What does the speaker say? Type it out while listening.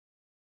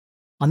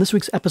On this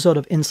week's episode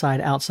of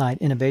Outside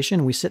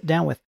Innovation, we sit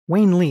down with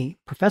Wayne Lee,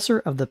 professor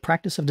of the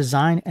Practice of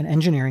Design and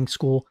Engineering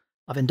School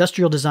of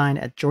Industrial Design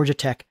at Georgia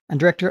Tech and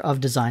director of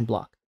Design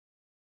Bloc.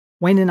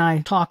 Wayne and I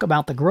talk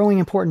about the growing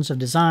importance of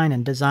design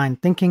and design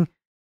thinking,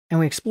 and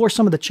we explore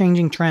some of the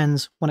changing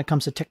trends when it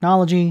comes to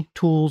technology,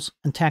 tools,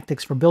 and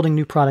tactics for building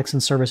new products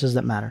and services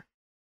that matter.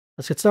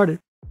 Let's get started.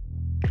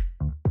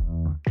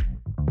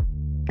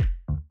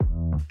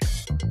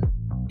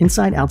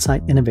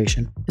 Outside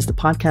Innovation is the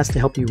podcast to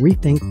help you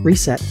rethink,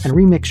 reset, and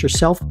remix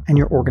yourself and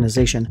your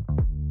organization.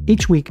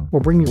 Each week,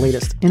 we'll bring you the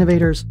latest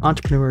innovators,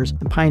 entrepreneurs,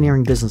 and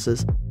pioneering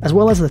businesses, as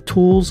well as the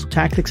tools,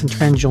 tactics, and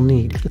trends you'll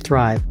need to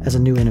thrive as a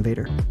new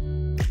innovator.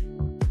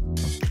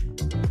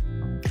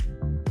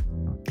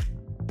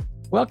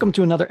 Welcome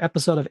to another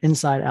episode of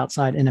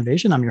Outside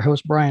Innovation. I'm your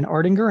host, Brian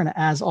Ardinger, and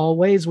as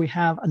always, we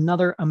have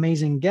another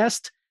amazing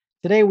guest.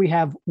 Today, we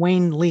have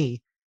Wayne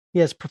Lee. He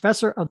is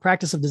professor of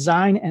Practice of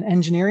Design and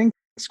Engineering,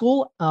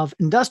 School of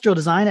Industrial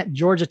Design at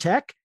Georgia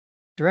Tech,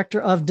 director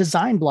of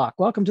Design Bloc.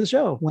 Welcome to the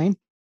show, Wayne.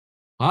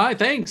 Hi,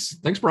 thanks.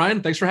 Thanks,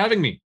 Brian. Thanks for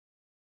having me.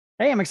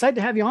 Hey, I'm excited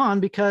to have you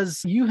on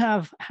because you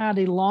have had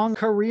a long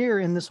career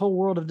in this whole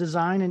world of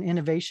design and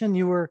innovation.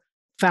 You were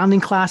founding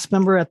class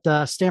member at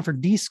the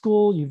Stanford D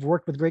School. You've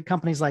worked with great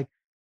companies like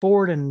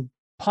Ford and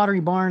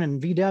Pottery Barn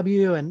and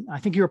VW. And I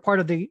think you were part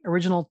of the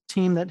original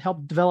team that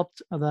helped develop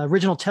the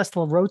original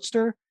Tesla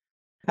Roadster.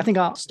 I think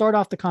I'll start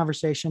off the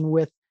conversation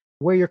with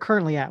where you're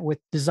currently at with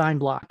Design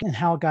Bloc and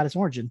how it got its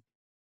origin.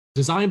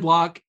 Design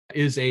Bloc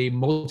is a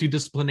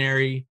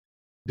multidisciplinary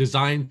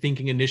design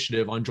thinking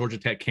initiative on Georgia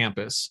Tech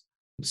campus.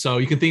 So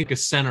you can think a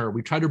center.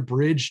 We try to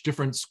bridge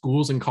different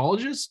schools and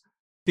colleges.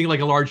 Think like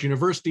a large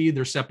university.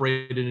 They're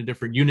separated into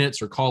different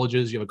units or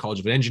colleges. You have a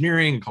College of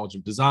Engineering, a College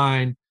of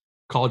Design,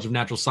 College of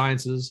Natural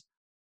Sciences.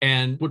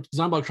 And what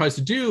Design Bloc tries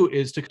to do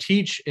is to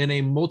teach in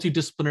a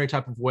multidisciplinary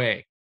type of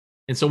way.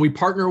 And so we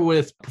partner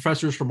with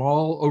professors from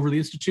all over the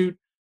institute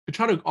to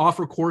try to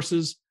offer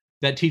courses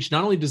that teach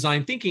not only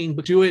design thinking,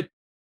 but do it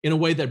in a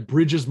way that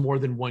bridges more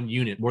than one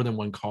unit, more than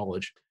one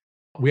college.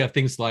 We have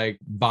things like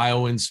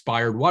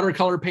bio-inspired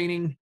watercolor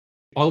painting,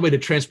 all the way to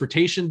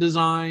transportation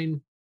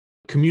design,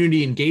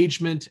 community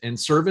engagement and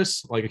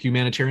service, like a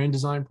humanitarian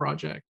design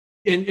project.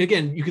 And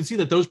again, you can see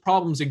that those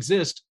problems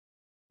exist.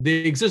 They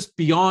exist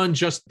beyond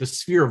just the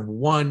sphere of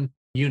one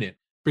unit.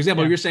 For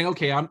example, You're saying,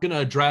 okay, I'm going to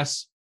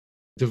address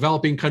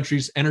developing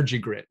countries' energy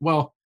grid.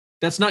 Well,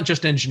 that's not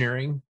just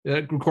engineering.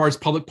 It requires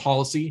public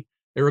policy.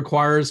 It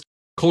requires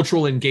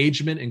cultural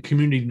engagement and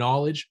community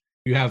knowledge.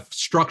 You have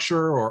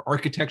structure or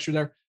architecture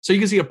there. So you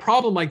can see a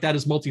problem like that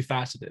is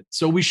multifaceted.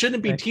 So we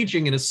shouldn't be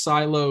teaching in a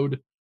siloed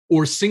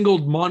or single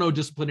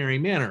monodisciplinary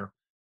manner.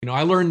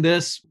 I learned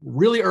this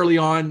really early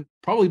on,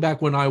 probably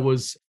back when I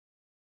was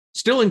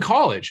still in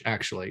college,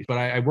 actually. But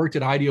I worked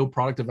at IDEO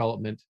product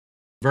development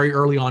very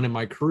early on in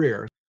my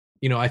career.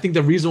 I think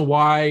the reason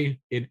why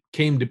it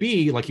came to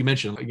be, like you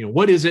mentioned,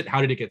 what is it?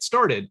 How did it get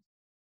started?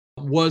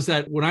 Was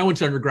that when I went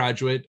to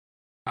undergraduate,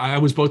 I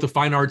was both a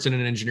fine arts and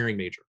an engineering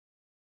major.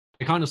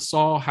 I kind of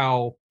saw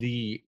how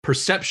the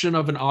perception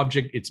of an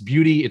object, its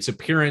beauty, its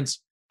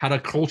appearance, had a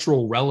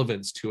cultural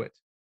relevance to it.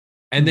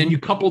 And then you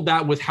coupled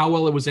that with how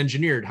well it was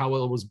engineered, how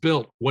well it was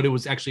built, what it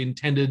was actually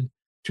intended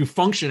to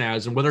function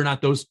as, and whether or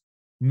not those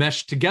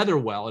meshed together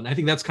well. And I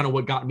think that's kind of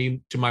what got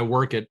me to my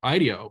work at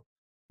IDEO.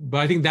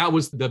 But I think that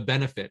was the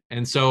benefit.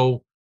 And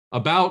so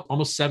about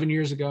almost 7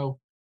 years ago,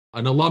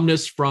 an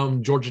alumnus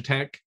from Georgia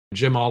Tech,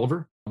 Jim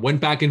Oliver, went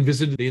back and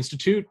visited the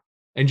institute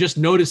and just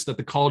noticed that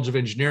the College of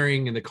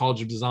Engineering and the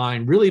College of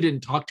Design really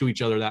didn't talk to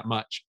each other that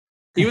much,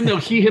 even though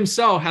he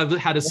himself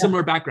had a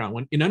similar background.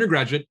 When in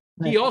undergraduate,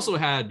 he also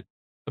had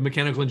a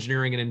mechanical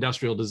engineering and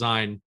industrial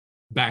design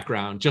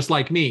background, just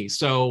like me.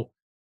 So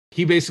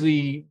he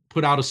basically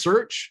put out a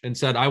search and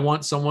said, I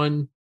want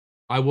someone.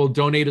 I will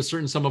donate a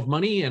certain sum of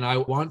money, and I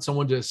want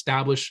someone to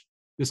establish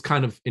this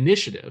kind of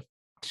initiative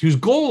whose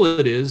goal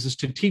it is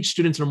to teach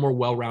students in a more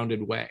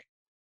well-rounded way.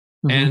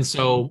 And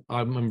so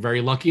I'm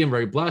very lucky and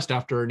very blessed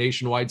after a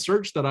nationwide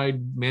search that I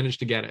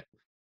managed to get it.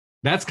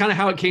 That's kind of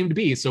how it came to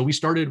be. So we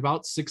started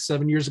about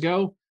 6-7 years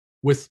ago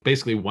with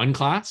basically one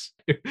class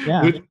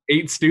with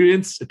 8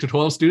 students to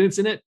 12 students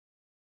in it.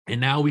 And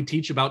now we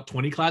teach about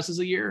 20 classes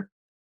a year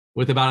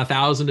with about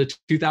 1,000 to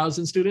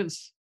 2,000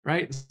 students,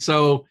 right?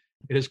 So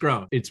it has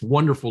grown. It's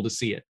wonderful to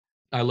see it.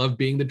 I love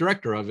being the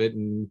director of it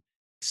and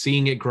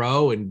seeing it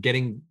grow and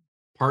getting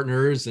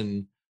partners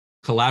and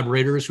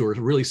collaborators who are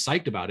really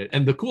psyched about it.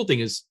 And the cool thing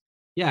is,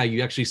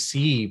 you actually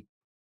see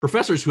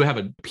professors who have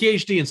a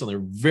PhD in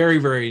something, very,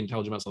 very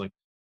intelligent about something,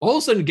 all of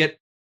a sudden get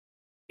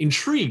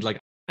intrigued. Like,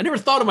 I never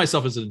thought of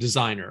myself as a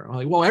designer. I'm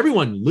like, well,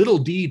 everyone little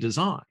d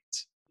designs.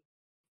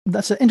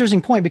 That's an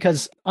interesting point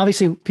because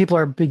obviously people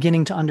are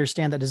beginning to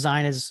understand that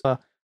design is a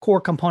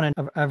core component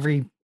of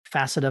every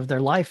facet of their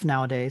life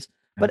nowadays.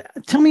 But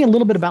tell me a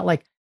little bit about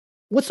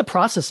what's the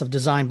process of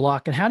Design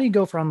Bloc and how do you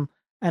go from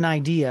an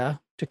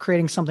idea to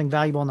creating something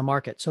valuable in the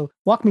market? So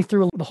walk me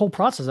through the whole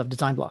process of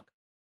Design Bloc.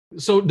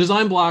 So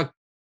Design Bloc,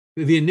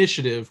 the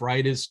initiative,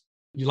 right, is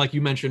like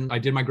you mentioned, I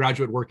did my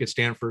graduate work at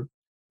Stanford.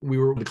 we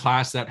were the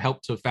class that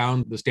helped to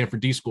found the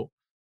Stanford D School.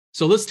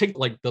 So let's take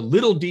like the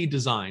little d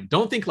design.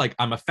 Don't think like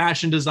I'm a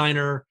fashion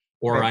designer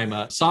or Right. I'm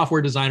a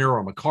software designer or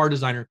I'm a car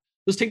designer.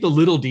 Let's take the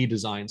little d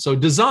design. So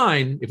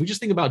design, if we just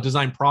think about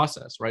design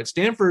process, right?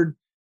 Stanford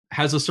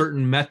has a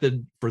certain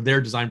method for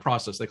their design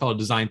process. They call it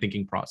design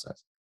thinking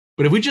process.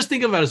 But if we just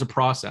think of it as a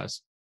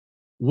process,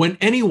 when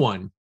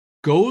anyone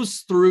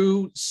goes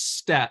through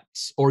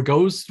steps or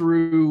goes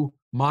through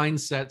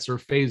mindsets or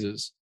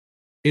phases,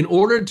 in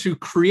order to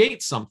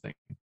create something,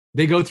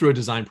 they go through a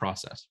design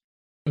process.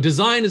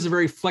 Design is a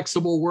very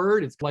flexible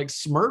word. It's like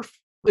Smurf.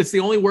 It's the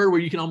only word where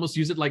you can almost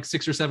use it like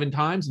 6 or 7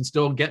 times and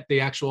still get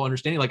the actual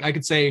understanding. Like I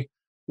could say,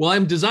 well,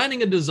 I'm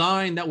designing a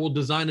design that will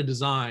design a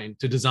design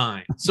to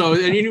design. So,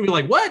 and you'd be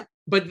like, what?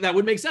 But that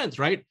would make sense,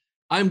 right?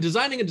 I'm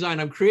designing a design.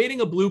 I'm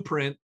creating a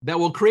blueprint that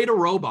will create a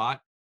robot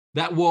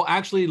that will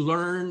actually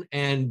learn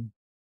and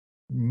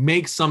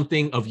make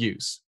something of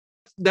use.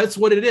 That's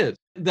what it is.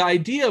 The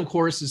idea, of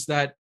course, is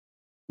that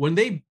when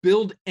they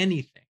build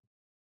anything,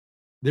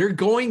 they're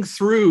going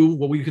through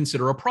what we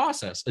consider a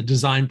process, a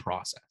design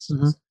process.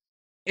 Mm-hmm.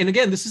 And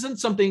again, this isn't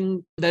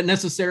something that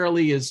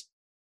necessarily is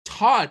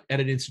taught at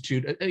an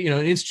institute. An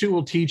institute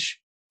will teach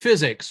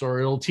physics or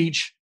it'll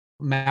teach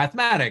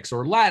mathematics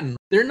or Latin.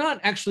 They're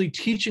not actually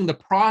teaching the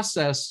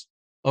process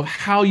of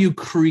how you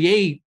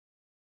create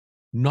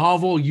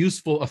novel,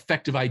 useful,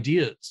 effective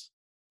ideas,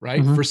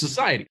 right, for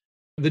society.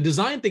 The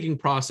design thinking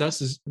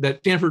process is that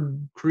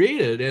Stanford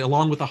created,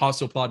 along with the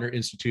Hasso-Plattner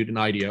Institute and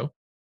IDEO,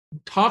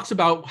 talks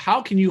about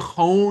how can you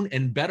hone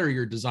and better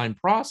your design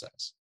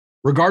process,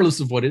 regardless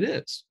of what it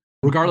is,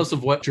 regardless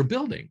of what you're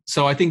building.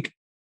 So I think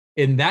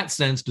in that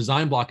sense,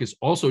 Design Bloc is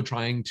also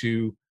trying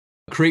to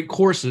create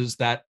courses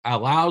that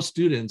allow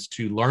students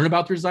to learn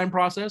about their design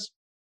process,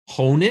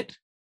 hone it,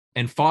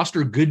 and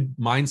foster good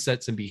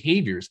mindsets and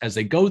behaviors as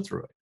they go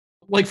through it.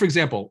 Like, for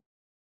example,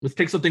 let's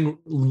take something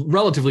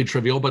relatively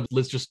trivial, but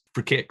let's just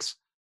for kicks.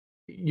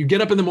 You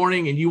get up in the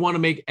morning and you want to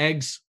make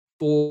eggs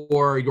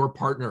for your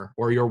partner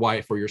or your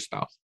wife or your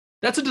spouse.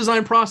 That's a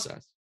design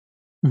process,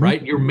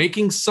 right? You're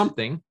making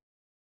something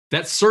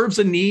that serves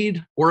a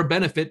need or a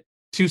benefit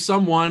to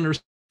someone or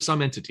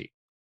some entity.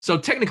 So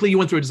technically you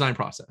went through a design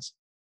process.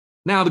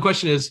 Now the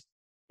question is,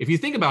 if you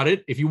think about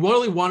it, if you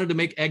really wanted to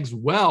make eggs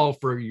well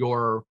for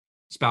your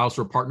spouse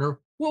or partner,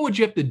 what would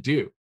you have to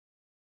do?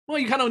 Well,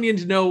 you kind of need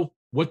to know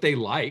what they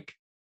like.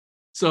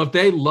 So if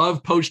they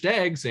love poached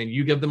eggs and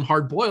you give them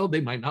hard boiled,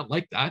 they might not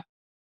like that.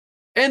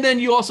 And then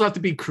you also have to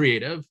be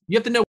creative. You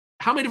have to know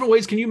how many different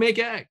ways can you make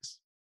eggs.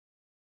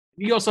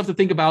 You also have to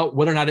think about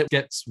whether or not it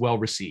gets well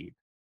received.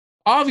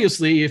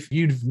 Obviously, if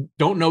you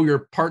don't know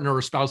your partner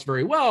or spouse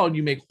very well and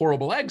you make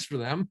horrible eggs for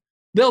them,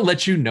 they'll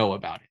let you know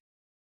about it.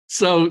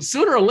 So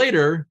sooner or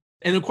later,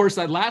 and of course,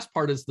 that last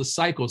part is the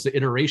cycles, the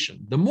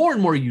iteration. The more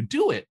and more you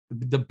do it,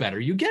 the better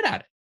you get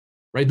at it,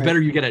 right? The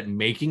better you get at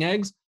making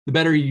eggs, the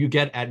better you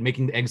get at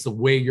making the eggs the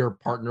way your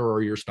partner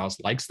or your spouse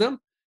likes them.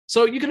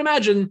 So you can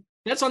imagine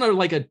that's on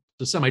a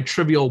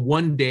semi-trivial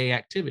one-day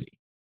activity.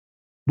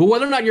 But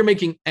whether or not you're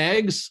making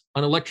eggs,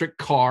 an electric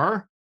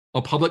car,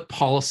 a public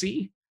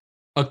policy,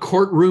 a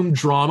courtroom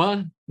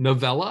drama,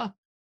 novella,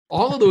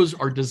 all of those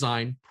are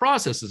design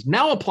processes.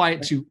 Now apply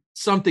it to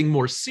something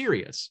more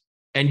serious,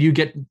 and you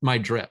get my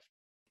drift.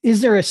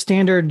 Is there a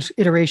standard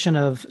iteration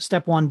of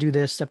step 1, do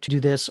this, step 2, do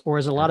this, or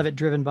is a lot of it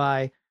driven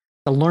by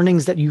the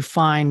learnings that you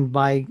find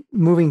by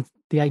moving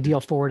the ideal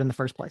forward in the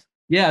first place?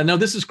 Yeah, no,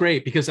 this is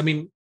great because,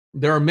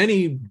 there are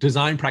many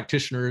design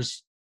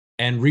practitioners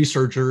and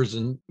researchers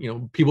and,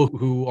 people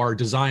who are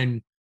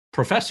design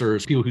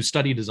professors, people who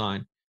study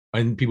design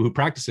and people who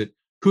practice it,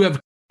 who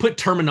have put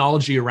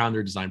terminology around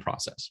their design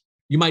process.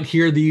 You might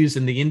hear these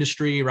in the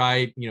industry,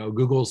 right?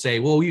 Google will say,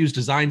 well, we use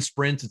design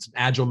sprints. It's an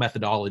agile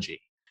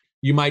methodology.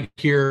 You might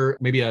hear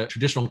maybe a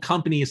traditional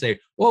company say,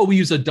 well, we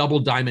use a double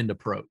diamond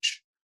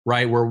approach,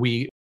 right? Where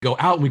we go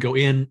out and we go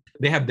in.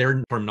 They have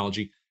their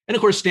terminology. And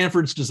of course,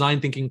 Stanford's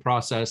design thinking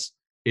process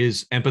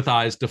is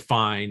empathize,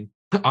 define,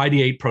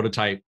 ideate,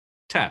 prototype,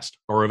 test,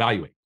 or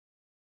evaluate.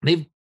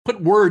 They've put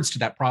words to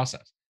that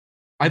process.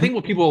 I think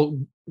what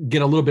people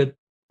get a little bit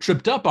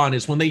tripped up on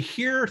is when they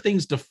hear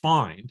things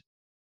defined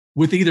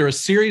with either a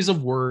series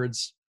of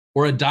words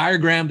or a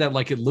diagram that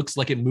it looks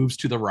like it moves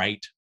to the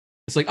right.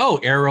 It's like, oh,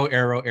 arrow,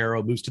 arrow,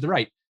 arrow moves to the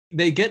right.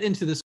 They get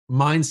into this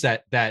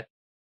mindset that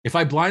if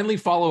I blindly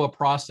follow a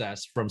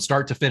process from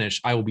start to finish,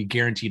 I will be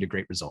guaranteed a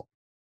great result.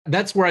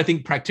 That's where I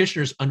think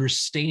practitioners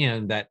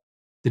understand that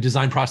the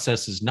design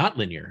process is not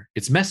linear.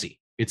 It's messy.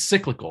 It's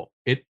cyclical.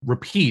 It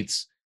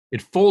repeats.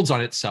 It folds on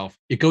itself.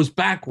 It goes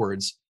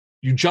backwards.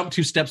 You jump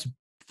 2 steps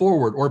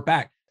forward or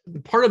back.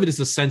 Part of it is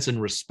the sense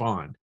and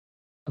respond.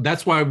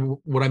 That's why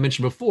what I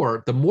mentioned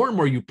before, the more and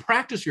more you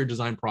practice your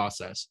design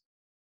process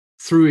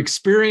through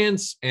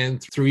experience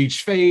and through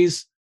each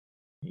phase,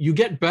 you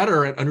get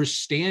better at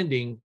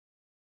understanding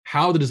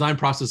how the design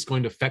process is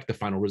going to affect the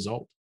final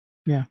result.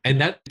 Yeah. And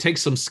that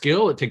takes some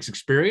skill. It takes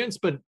experience,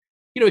 but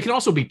it can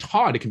also be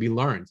taught. It can be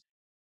learned.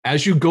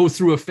 As you go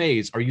through a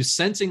phase, are you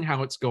sensing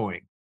how it's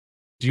going?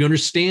 Do you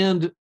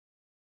understand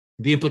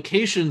the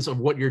implications of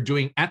what you're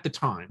doing at the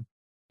time,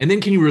 and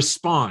then can you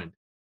respond?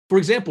 For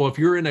example, if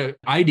you're in an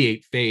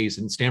ideate phase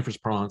in Stanford's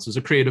parlance, is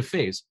a creative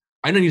phase,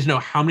 I don't need to know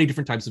how many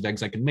different types of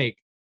eggs I can make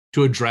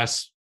to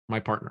address my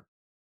partner.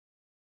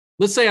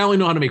 Let's say I only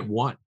know how to make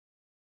one.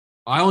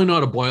 I only know how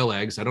to boil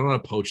eggs. I don't know how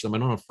to poach them. I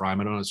don't know how to fry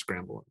them. I don't know how to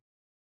scramble them.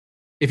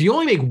 If you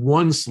only make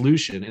one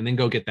solution and then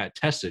go get that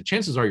tested,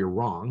 chances are you're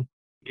wrong.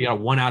 You got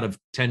a 1 out of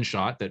 10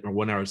 shot that, or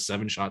 1 out of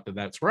 7 shot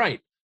that's right.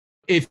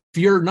 If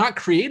you're not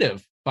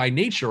creative by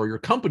nature, or your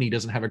company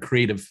doesn't have a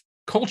creative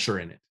culture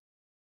in it,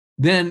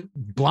 then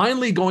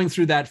blindly going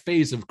through that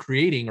phase of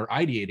creating or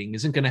ideating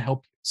isn't going to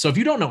help you. So if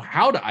you don't know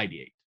how to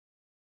ideate,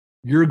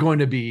 you're going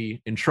to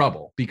be in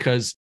trouble,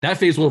 because that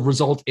phase will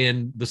result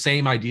in the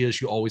same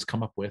ideas you always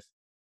come up with.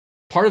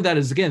 Part of that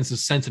is, again, it's a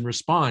sense and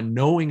respond,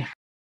 knowing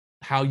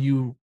how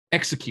you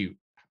execute,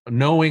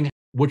 knowing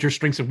what your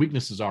strengths and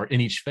weaknesses are in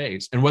each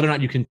phase, and whether or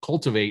not you can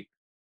cultivate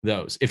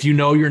those. If you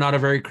know you're not a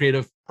very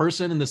creative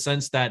person, in the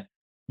sense that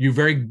you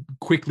very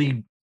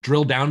quickly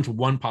drill down to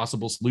one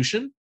possible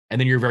solution, and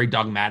then you're very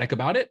dogmatic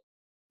about it,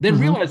 then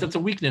realize that's a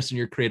weakness in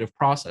your creative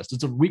process.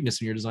 It's a weakness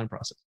in your design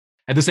process.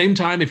 At the same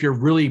time, if you're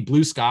really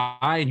blue sky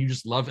and you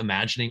just love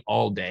imagining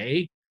all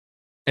day,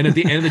 and at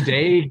the end of the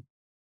day,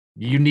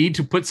 you need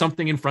to put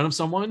something in front of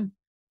someone,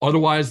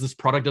 otherwise this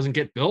product doesn't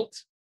get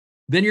built,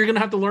 then you're going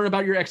to have to learn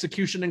about your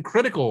execution and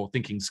critical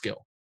thinking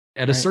skill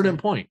at a certain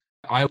point.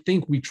 I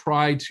think we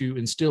try to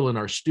instill in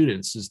our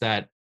students is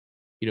that,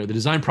 the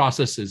design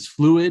process is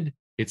fluid,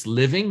 it's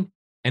living,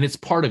 and it's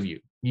part of you.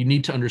 You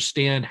need to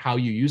understand how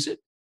you use it.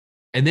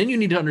 And then you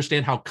need to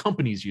understand how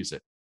companies use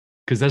it,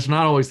 because that's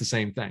not always the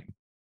same thing.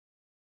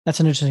 That's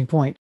an interesting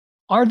point.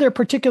 Are there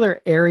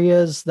particular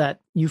areas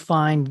that you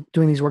find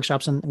doing these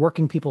workshops and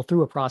working people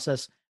through a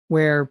process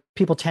where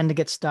people tend to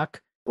get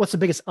stuck? What's the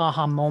biggest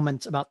aha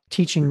moment about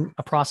teaching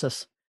a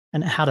process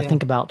and how to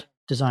think about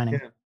designing?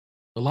 Yeah.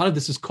 A lot of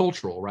this is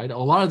cultural, right? A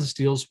lot of this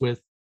deals with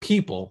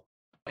people.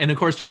 And of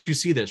course, you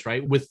see this,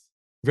 right? With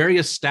very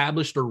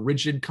established or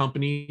rigid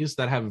companies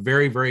that have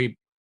very, very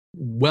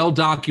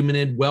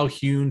well-documented,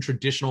 well-hewn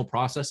traditional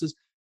processes,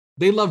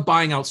 they love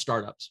buying out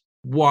startups.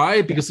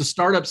 Why? Because the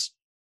startups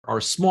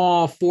are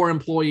small,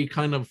 4-employee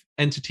kind of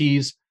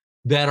entities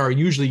that are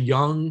usually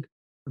young.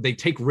 They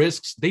take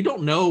risks. They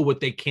don't know what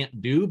they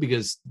can't do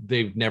because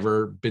they've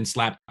never been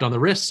slapped on the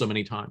wrist so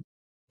many times.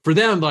 For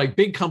them, like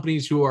big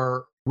companies who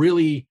are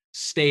really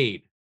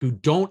staid, who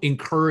don't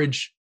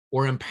encourage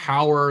or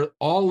empower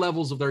all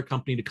levels of their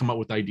company to come up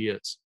with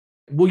ideas,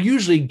 will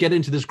usually get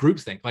into this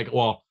groupthink. Like,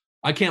 well,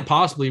 I can't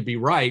possibly be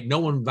right. No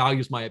one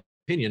values my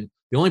opinion.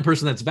 The only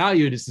person that's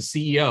valued is the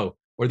CEO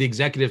or the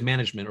executive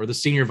management or the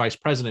senior vice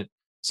president.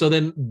 So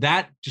then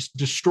that just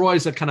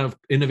destroys that kind of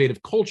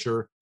innovative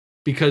culture,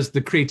 because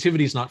the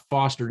creativity is not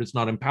fostered, it's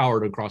not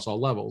empowered across all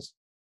levels.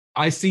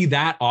 I see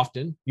that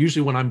often,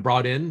 usually when I'm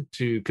brought in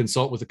to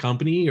consult with a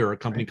company, or a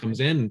company comes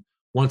in and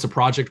wants a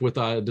project with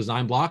a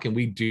design block, and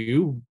we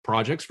do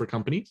projects for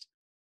companies.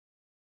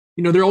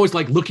 They're always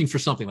like looking for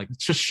something, like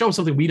just show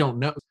something we don't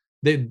know.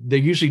 They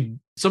usually,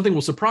 something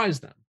will surprise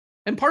them.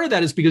 And part of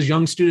that is because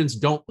young students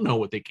don't know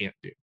what they can't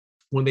do.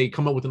 When they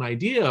come up with an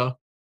idea,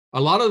 a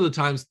lot of the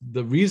times,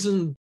 the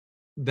reason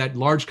that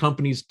large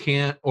companies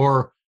can't,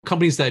 or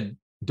companies that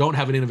don't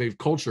have an innovative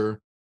culture,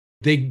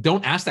 they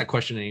don't ask that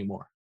question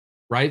anymore,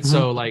 right?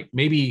 So like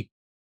maybe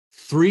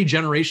 3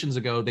 generations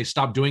ago, they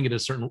stopped doing it a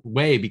certain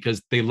way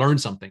because they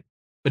learned something.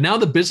 But now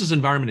the business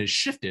environment has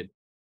shifted,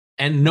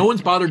 and no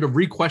one's bothered to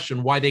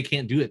re-question why they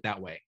can't do it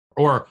that way,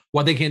 or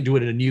why they can't do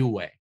it in a new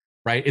way,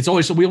 right? It's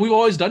always, so we've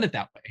always done it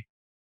that way.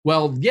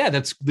 Well, yeah,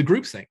 that's the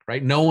groupthink,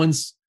 right? No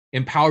one's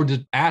empowered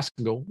to ask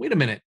and go, wait a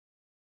minute.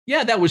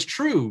 Yeah, that was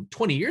true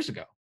 20 years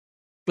ago,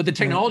 but the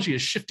technology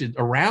has shifted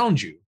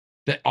around you.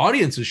 The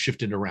audience has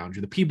shifted around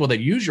you. The people that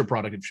use your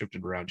product have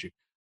shifted around you.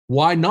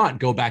 Why not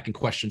go back and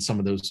question some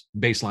of those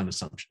baseline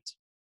assumptions?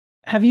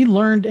 Have you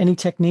learned any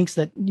techniques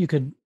that you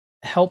could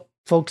help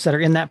folks that are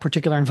in that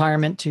particular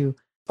environment to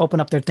open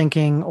up their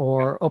thinking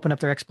or open up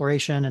their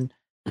exploration and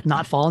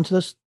not fall into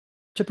those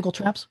typical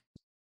traps?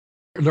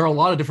 There are a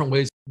lot of different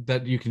ways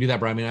that you can do that,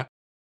 Brian. I mean,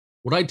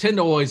 what I tend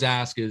to always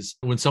ask is,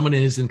 when someone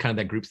is in kind of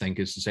that groupthink,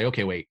 is to say,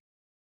 okay, wait,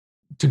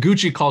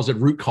 Taguchi calls it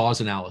root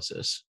cause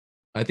analysis.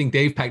 I think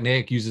Dave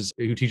Pachniak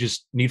who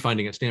teaches need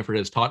finding at Stanford,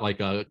 has taught like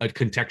a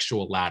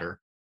contextual ladder,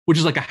 which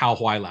is like a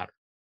how-why ladder.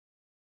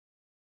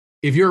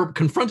 If you're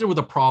confronted with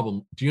a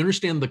problem, do you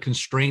understand the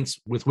constraints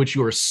with which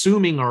you are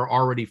assuming are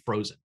already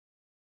frozen?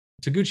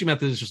 Taguchi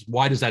method is just,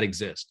 why does that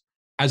exist?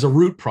 As a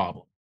root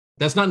problem.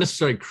 That's not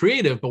necessarily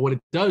creative, but what it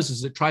does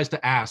is it tries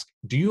to ask,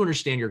 do you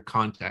understand your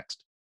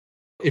context?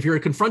 If you're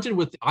confronted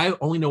with, I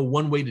only know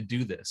one way to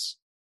do this,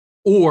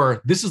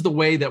 or this is the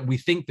way that we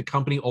think the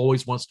company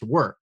always wants to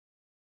work,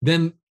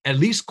 then at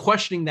least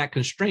questioning that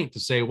constraint to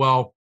say,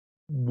 well,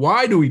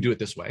 why do we do it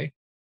this way?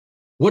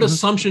 What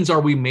assumptions are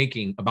we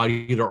making about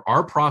either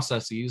our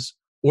processes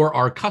or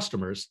our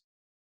customers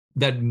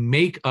that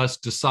make us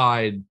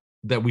decide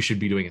that we should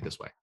be doing it this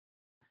way?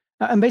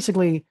 And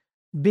basically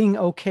being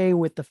okay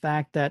with the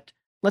fact that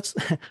let's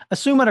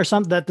assume it or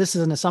something that this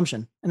is an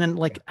assumption. And then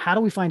like, how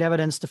do we find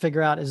evidence to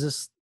figure out, is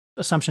this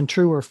assumption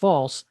true or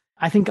false?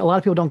 I think a lot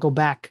of people don't go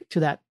back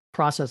to that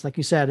process, like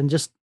you said, and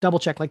just double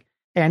check, like,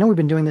 hey, I know we've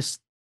been doing this,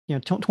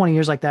 20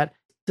 years like that.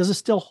 Does it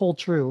still hold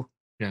true?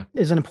 Yeah.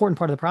 Is an important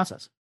part of the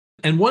process.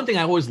 And one thing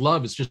I always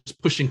love is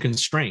just pushing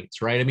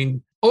constraints, right? I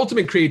mean,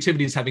 ultimate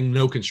creativity is having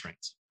no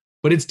constraints,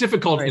 but it's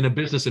difficult in a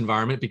business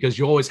environment because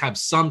you always have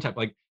some type,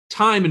 like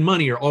time and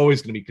money are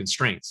always going to be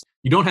constraints.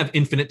 You don't have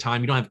infinite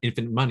time. You don't have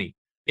infinite money.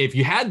 If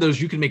you had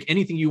those, you can make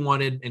anything you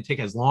wanted and take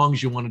as long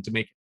as you wanted to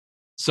make it.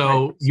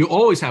 So you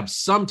always have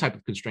some type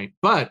of constraint.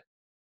 But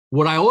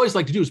what I always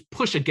like to do is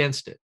push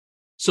against it.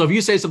 So if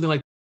you say something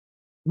like,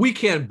 we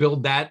can't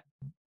build that,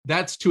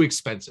 that's too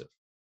expensive.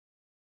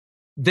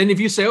 Then if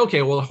you say,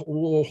 okay, well,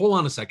 hold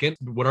on a second,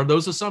 what are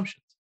those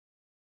assumptions?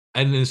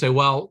 And then say,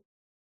 well,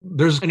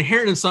 there's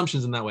inherent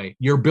assumptions in that way.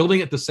 You're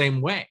building it the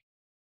same way.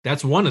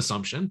 That's one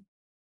assumption.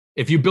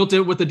 If you built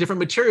it with a different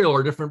material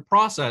or different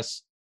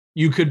process,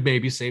 you could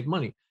maybe save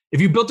money. If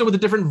you built it with a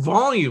different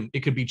volume, it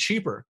could be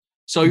cheaper.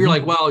 So you're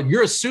like, well,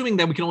 you're assuming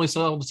that we can only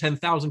sell to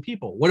 10,000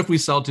 people. What if we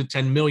sell to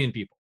 10 million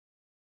people?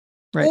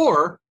 Right.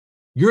 Or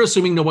you're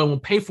assuming no one will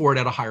pay for it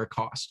at a higher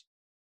cost.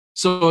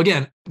 So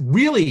again,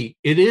 really,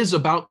 it is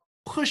about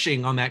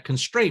pushing on that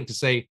constraint to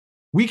say,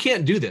 we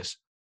can't do this.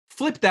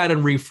 Flip that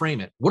and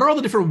reframe it. What are all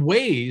the different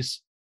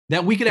ways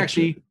that we could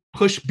actually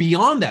push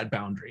beyond that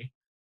boundary?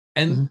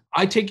 And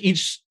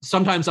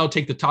sometimes I'll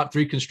take the top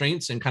 3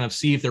 constraints and kind of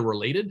see if they're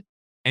related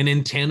and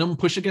in tandem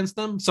push against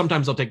them.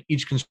 Sometimes I'll take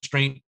each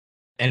constraint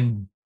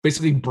and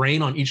basically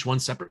brain on each one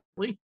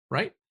separately,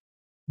 right?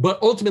 But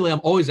ultimately,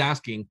 I'm always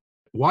asking,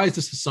 why is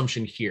this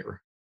assumption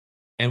here?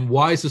 And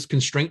why is this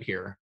constraint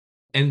here?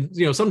 And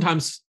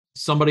sometimes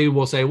somebody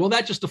will say, well,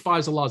 that just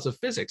defies the laws of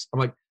physics. I'm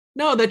like,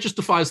 no, that just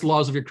defies the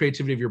laws of your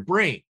creativity of your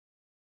brain,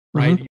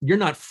 right? Mm-hmm. You're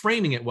not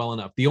framing it well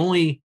enough. The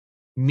only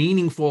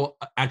meaningful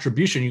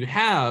attribution you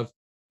have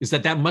is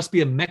that must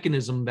be a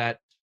mechanism that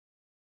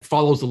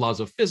follows the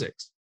laws of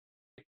physics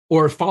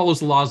or follows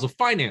the laws of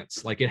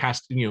finance. Like it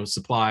has to,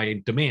 supply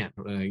and demand.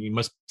 You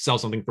must sell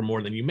something for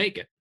more than you make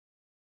it.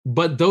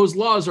 But those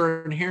laws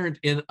are inherent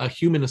in a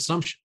human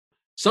assumption.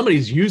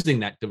 Somebody's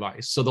using that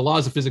device. So the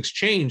laws of physics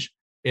change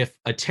if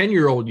a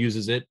 10-year-old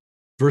uses it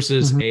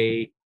versus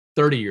a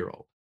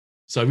 30-year-old.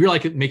 So if you're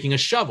like making a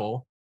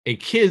shovel, a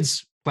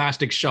kid's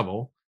plastic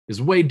shovel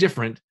is way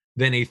different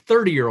than a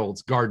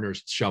 30-year-old's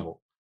gardener's shovel.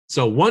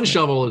 So one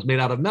shovel is made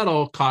out of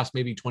metal, costs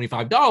maybe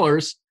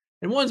 $25,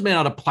 and one's made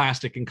out of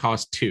plastic and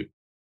costs $2.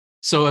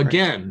 So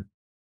again,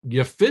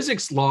 your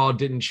physics law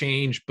didn't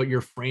change, but your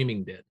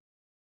framing did.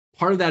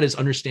 Part of that is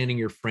understanding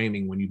your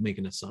framing when you make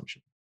an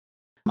assumption.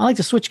 I like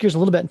to switch gears a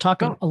little bit and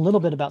talk a little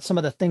bit about some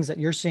of the things that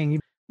you're seeing.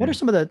 What are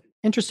some of the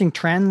interesting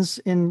trends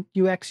in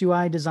UX,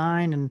 UI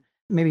design, and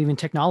maybe even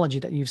technology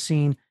that you've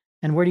seen?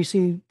 And where do you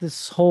see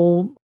this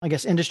whole,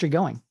 industry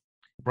going?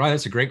 Brian,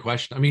 that's a great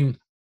question. I mean,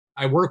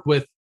 I work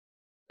with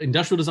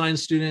industrial design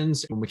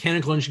students,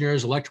 mechanical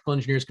engineers, electrical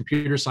engineers,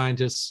 computer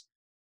scientists,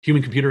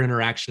 human-computer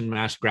interaction,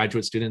 master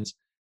graduate students.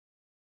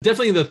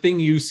 Definitely the thing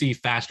you see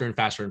faster and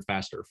faster and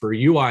faster for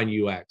UI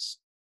and UX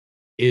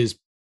is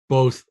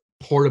both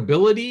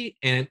portability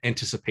and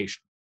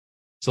anticipation.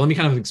 So let me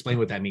kind of explain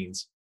what that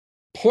means.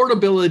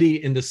 Portability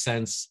in the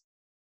sense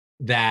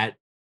that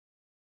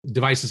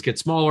devices get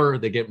smaller,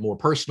 they get more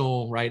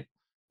personal, right?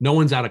 No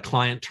one's at a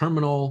client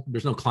terminal.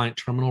 There's no client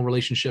terminal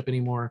relationship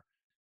anymore.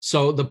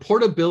 So the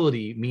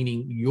portability,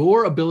 meaning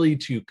your ability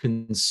to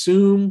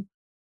consume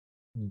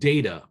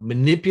data,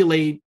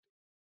 manipulate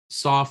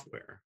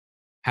software,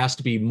 has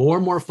to be more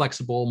and more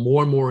flexible,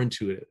 more and more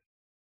intuitive.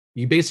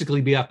 You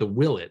basically have to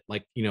will it.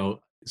 Like,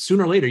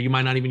 sooner or later, you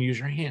might not even use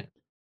your hand.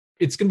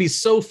 It's going to be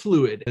so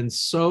fluid and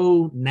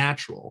so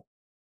natural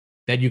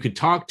that you could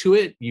talk to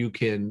it, you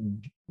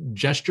can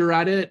gesture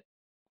at it.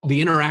 The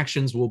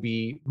interactions will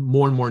be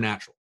more and more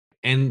natural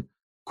and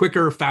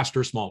quicker,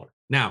 faster, smaller.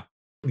 Now,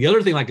 the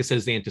other thing, like I said,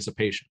 is the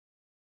anticipation.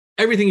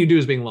 Everything you do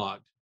is being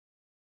logged.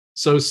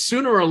 So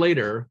sooner or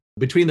later,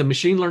 between the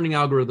machine learning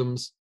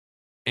algorithms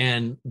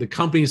and the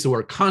companies who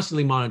are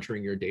constantly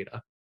monitoring your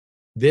data,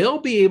 they'll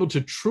be able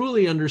to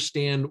truly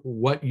understand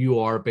what you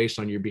are based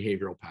on your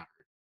behavioral pattern.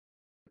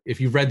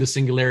 If you've read The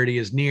Singularity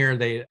is Near,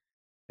 they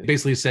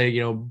basically say,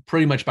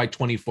 pretty much by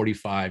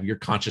 2045, your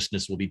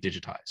consciousness will be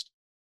digitized.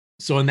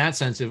 So in that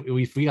sense,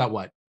 if we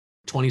got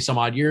 20 some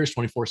odd years,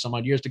 24 some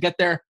odd years to get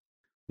there,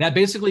 that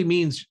basically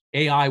means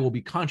AI will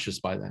be conscious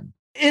by then.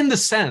 In the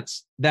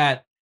sense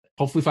that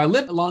hopefully if I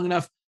live long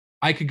enough,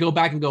 I could go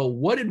back and go,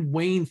 what did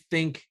Wayne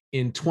think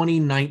in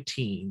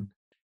 2019?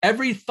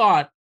 Every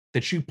thought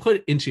that you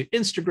put into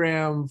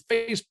Instagram,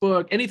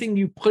 Facebook, anything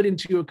you put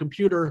into a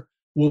computer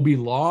will be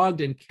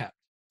logged and kept.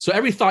 So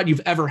every thought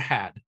you've ever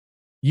had,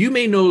 you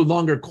may no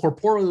longer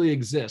corporeally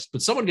exist,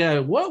 but someone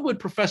go, what would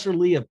Professor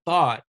Lee have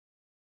thought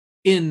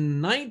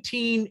in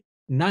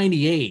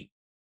 1998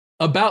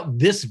 about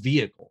this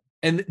vehicle?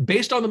 And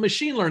based on the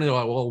machine learning,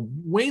 well,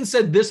 Wayne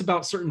said this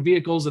about certain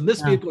vehicles, and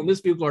this vehicle and this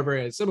vehicle are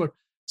very similar.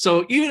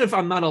 So even if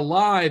I'm not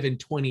alive in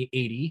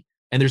 2080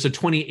 and there's a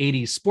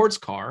 2080 sports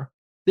car,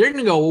 they're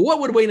going to go, well, what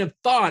would Wayne have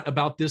thought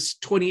about this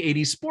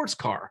 2080 sports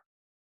car?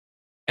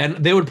 And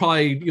they would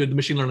probably, the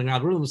machine learning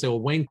algorithm would say,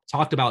 well, Wayne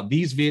talked about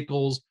these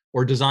vehicles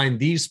or designed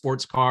these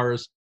sports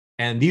cars,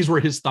 and these were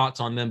his thoughts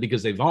on them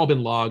because they've all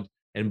been logged.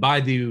 And by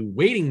the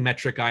weighting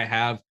metric I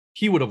have,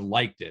 he would have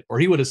liked it, or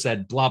he would have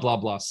said blah, blah,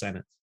 blah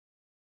sentence.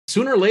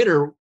 Sooner or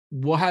later,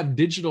 we'll have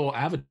digital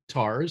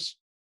avatars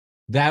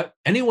that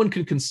anyone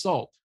can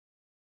consult.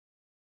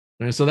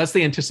 And so that's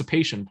the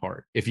anticipation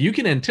part. If you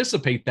can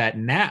anticipate that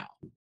now,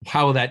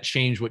 how will that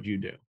change what you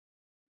do?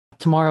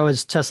 Tomorrow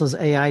is Tesla's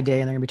AI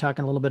day, and they're going to be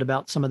talking a little bit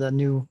about some of the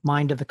new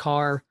mind of the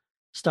car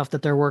stuff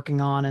that they're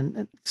working on.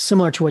 And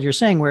similar to what you're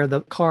saying, where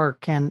the car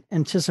can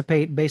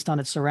anticipate based on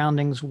its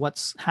surroundings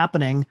what's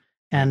happening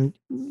and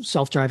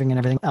self-driving and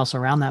everything else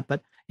around that.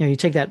 But you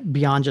take that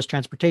beyond just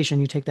transportation,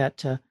 you take that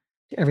to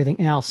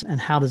everything else.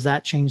 And how does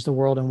that change the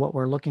world and what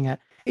we're looking at?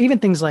 Even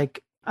things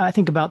like, I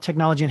think about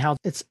technology and how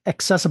it's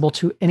accessible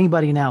to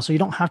anybody now. So you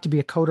don't have to be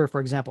a coder,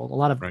 for example. A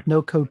lot of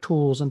no-code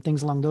tools and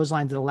things along those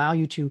lines that allow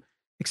you to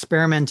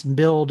experiment and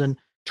build and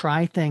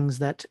try things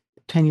that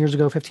 10 years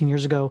ago, 15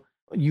 years ago,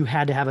 you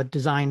had to have a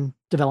design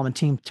development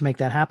team to make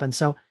that happen.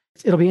 So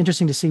it'll be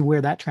interesting to see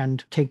where that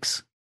trend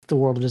takes the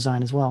world of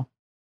design as well.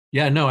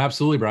 Yeah, no,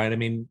 absolutely, Brian. I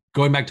mean,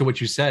 going back to what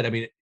you said, I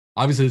mean,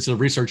 obviously it's a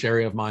research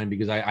area of mine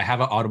because I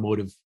have an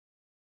automotive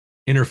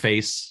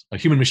interface, a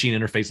human machine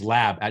interface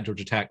lab at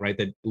Georgia Tech, right?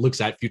 That looks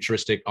at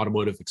futuristic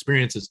automotive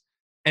experiences.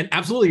 And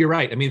absolutely, you're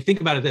right. I mean, think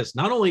about it this,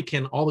 not only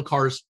can all the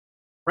cars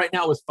right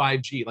now with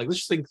 5G, like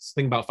let's just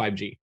think about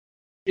 5G.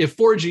 If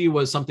 4G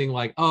was something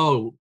like,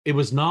 oh, it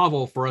was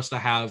novel for us to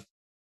have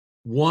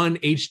one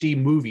HD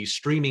movie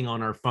streaming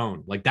on our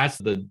phone. Like that's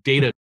the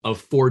data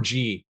of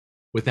 4G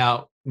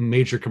without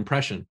major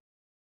compression.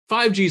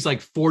 5G is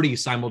like 40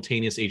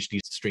 simultaneous HD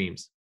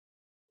streams.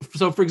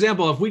 So for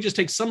example, if we just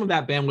take some of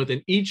that bandwidth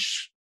and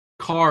each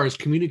car is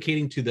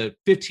communicating to the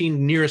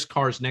 15 nearest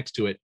cars next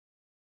to it,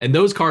 and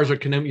those cars are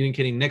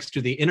communicating next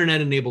to the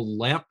internet-enabled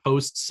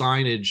lamppost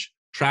signage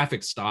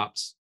traffic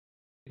stops,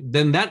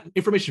 then that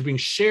information is being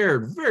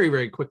shared very,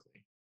 very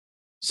quickly.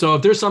 So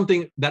if there's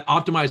something that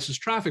optimizes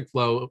traffic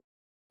flow,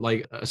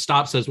 like a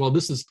stop says, well,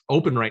 this is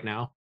open right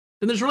now,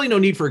 then there's really no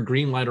need for a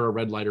green light or a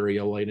red light or a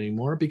yellow light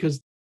anymore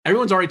because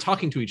everyone's already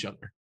talking to each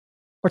other.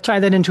 Or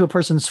tie that into a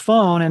person's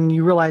phone and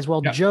you realize,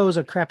 well, Joe's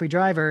a crappy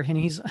driver and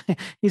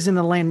he's in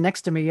the lane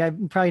next to me. I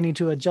probably need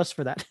to adjust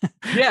for that.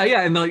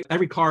 Yeah. And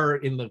every car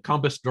in the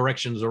compass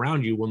directions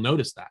around you will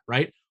notice that,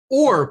 right?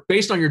 Or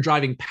based on your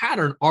driving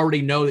pattern,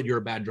 already know that you're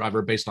a bad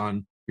driver based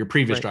on your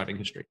previous driving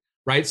history,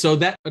 right? So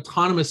that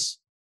autonomous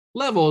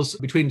levels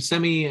between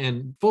semi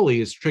and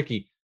fully is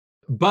tricky.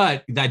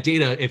 But that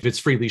data, if it's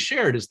freely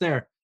shared, is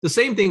there. The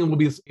same thing will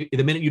be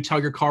the minute you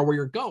tell your car where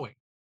you're going.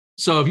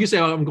 So if you say,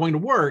 oh, I'm going to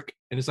work,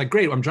 and it's like,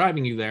 great, I'm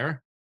driving you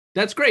there.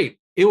 That's great.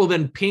 It will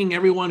then ping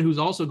everyone who's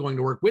also going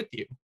to work with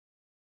you.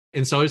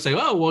 And so it's say,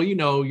 oh, well,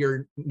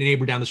 your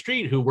neighbor down the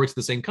street who works at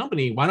the same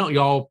company, why don't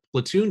you all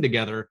platoon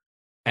together?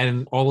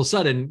 And all of a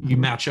sudden you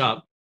match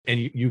up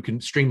and you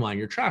can streamline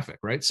your traffic,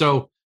 right?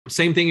 So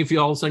same thing if you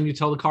all of a sudden you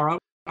tell the car,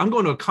 I'm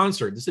going to a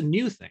concert. This is a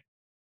new thing.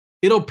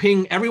 It'll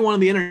ping everyone on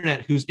the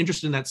internet who's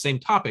interested in that same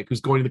topic,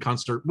 who's going to the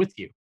concert with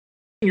you.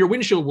 Your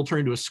windshield will turn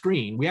into a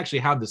screen. We actually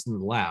have this in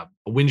the lab,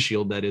 a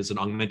windshield that is an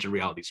augmented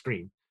reality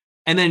screen.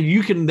 And then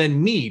you can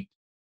then meet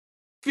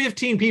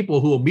 15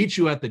 people who will meet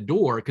you at the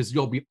door because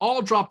you'll be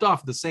all dropped off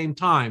at the same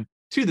time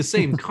to the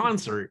same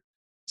concert.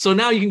 So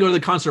now you can go to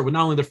the concert with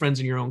not only the friends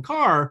in your own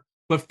car,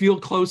 but feel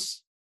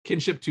close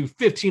kinship to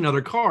 15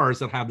 other cars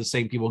that have the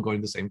same people going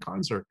to the same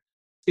concert.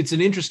 It's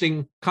an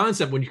interesting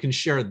concept when you can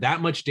share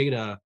that much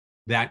data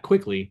that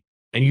quickly.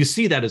 And you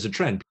see that as a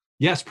trend.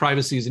 Yes,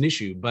 privacy is an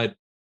issue, but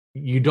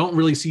you don't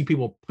really see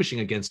people pushing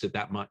against it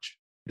that much.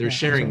 They're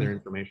sharing their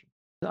information.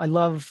 I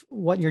love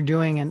what you're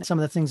doing and some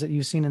of the things that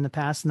you've seen in the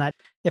past. And that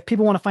if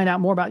people want to find out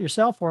more about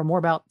yourself or more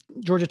about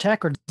Georgia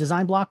Tech or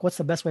Design Bloc, what's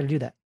the best way to do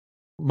that?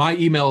 My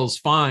email is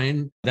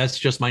fine. That's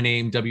just my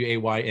name,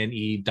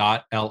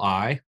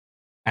 WAYNE.LI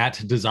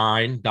at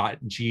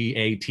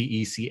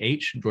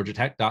design.GATECH,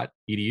 georgiatech.edu.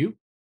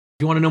 If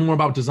you want to know more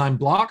about Design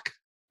Bloc,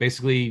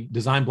 basically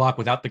Design Bloc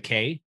without the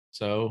K.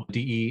 So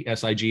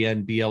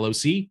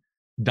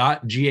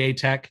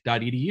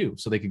DESIGNBLOC.GATech.edu.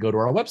 So they could go to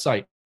our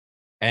website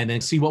and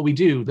then see what we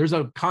do. There's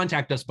a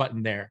contact us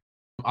button there.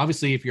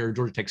 Obviously, if you're a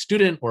Georgia Tech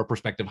student or a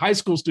prospective high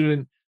school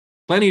student,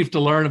 plenty to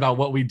learn about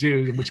what we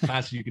do and which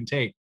classes you can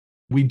take.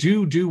 We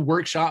do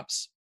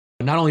workshops,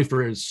 not only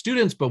for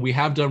students, but we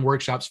have done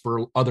workshops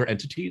for other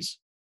entities.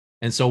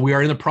 And so we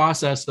are in the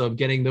process of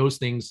getting those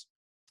things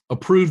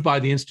approved by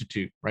the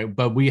Institute, right?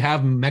 But we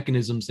have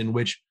mechanisms in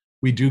which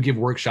we do give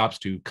workshops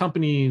to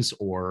companies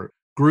or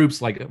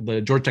groups like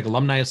the Georgia Tech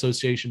Alumni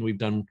Association. We've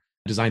done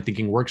design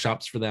thinking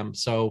workshops for them.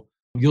 So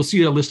you'll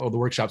see a list of the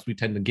workshops we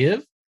tend to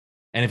give.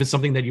 And if it's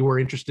something that you are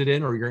interested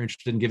in or you're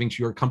interested in giving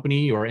to your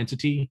company or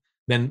entity,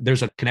 then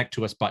there's a connect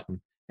to us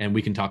button and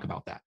we can talk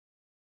about that.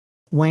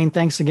 Wayne,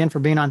 thanks again for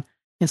being on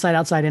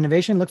Outside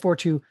Innovation. Look forward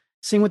to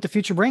seeing what the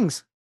future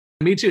brings.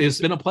 Me too. It's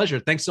been a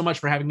pleasure. Thanks so much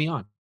for having me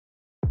on.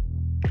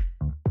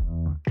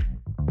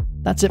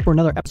 That's it for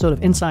another episode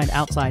of Inside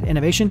Outside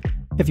Innovation.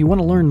 If you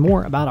want to learn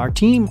more about our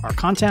team, our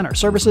content, our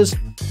services,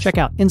 check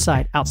out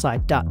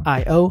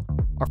insideoutside.io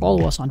or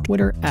follow us on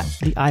Twitter at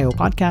the IO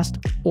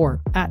Podcast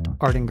or at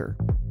Ardinger.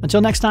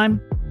 Until next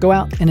time, go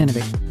out and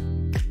innovate.